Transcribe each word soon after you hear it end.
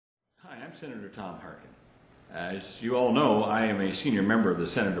Hi, I'm Senator Tom Harkin. As you all know, I am a senior member of the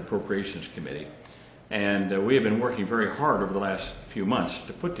Senate Appropriations Committee, and we have been working very hard over the last few months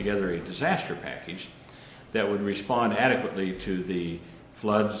to put together a disaster package that would respond adequately to the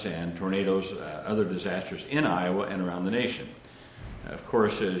floods and tornadoes, other disasters in Iowa and around the nation. Of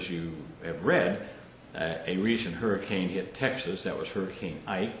course, as you have read, a recent hurricane hit Texas. That was Hurricane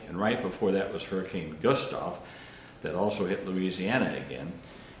Ike, and right before that was Hurricane Gustav that also hit Louisiana again.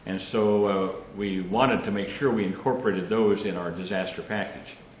 And so we wanted to make sure we incorporated those in our disaster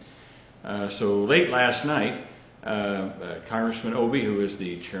package. So late last night, Congressman Obey, who is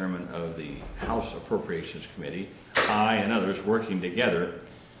the chairman of the House Appropriations Committee, I and others working together,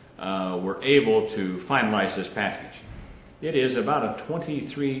 were able to finalize this package. It is about a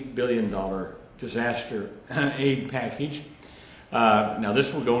 $23 billion disaster aid package. Now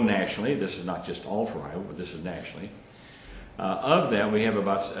this will go nationally. This is not just all for Iowa, but this is nationally. Of that, we have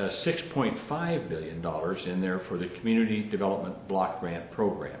about $6.5 billion in there for the Community Development Block Grant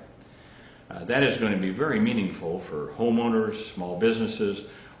Program. That is going to be very meaningful for homeowners, small businesses,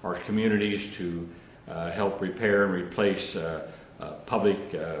 our communities to help repair and replace public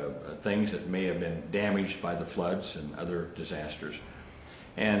things that may have been damaged by the floods and other disasters.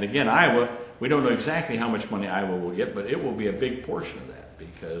 And again, Iowa, we don't know exactly how much money Iowa will get, but it will be a big portion of that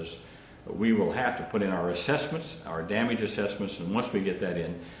because we will have to put in our assessments, our damage assessments, and once we get that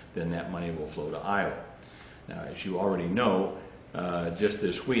in, then that money will flow to Iowa. Now, as you already know, just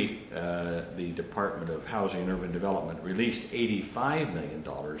this week, the Department of Housing and Urban Development released $85 million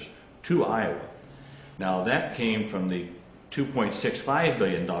to Iowa. Now, that came from the $2.65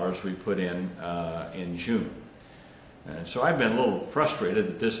 billion we put in June. And so I've been a little frustrated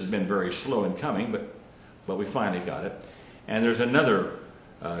that this has been very slow in coming, but we finally got it. And there's another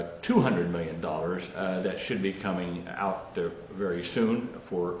 $200 million that should be coming out very soon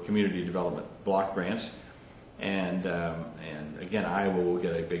for community development block grants, and again, Iowa will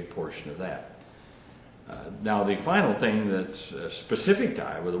get a big portion of that. Now, the final thing that's specific to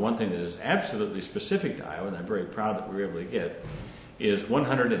Iowa, the one thing that is absolutely specific to Iowa, and I'm very proud that we were able to get, is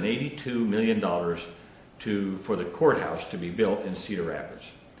 $182 million for the courthouse to be built in Cedar Rapids.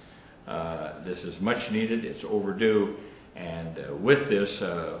 This is much needed. It's overdue. And with this,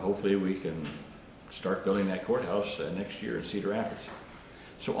 hopefully we can start building that courthouse next year in Cedar Rapids.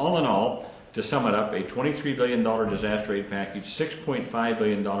 So all in all, to sum it up, a $23 billion disaster aid package, $6.5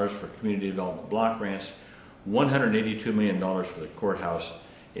 billion for community development block grants, $182 million for the courthouse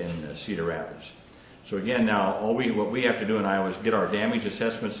in Cedar Rapids. So again, now what we have to do in Iowa is get our damage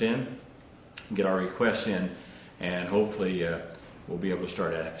assessments in, get our requests in, and hopefully we'll be able to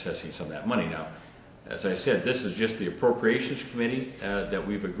start accessing some of that money. Now, as I said, this is just the Appropriations Committee that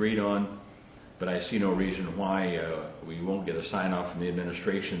we've agreed on, but I see no reason why we won't get a sign-off from the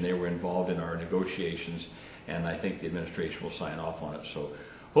administration. They were involved in our negotiations, and I think the administration will sign off on it. So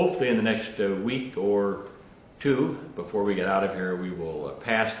hopefully in the next week or two, before we get out of here, we will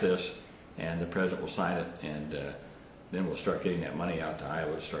pass this, and the President will sign it, and then we'll start getting that money out to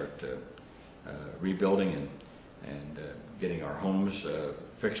Iowa to start rebuilding and getting our homes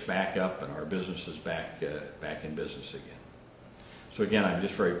fixed back up and our businesses back in business again. So again, I'm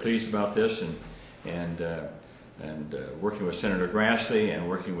just very pleased about this, and working with Senator Grassley and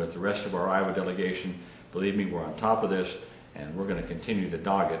working with the rest of our Iowa delegation. Believe me, we're on top of this, and we're going to continue to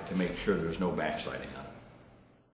dog it to make sure there's no backsliding on it.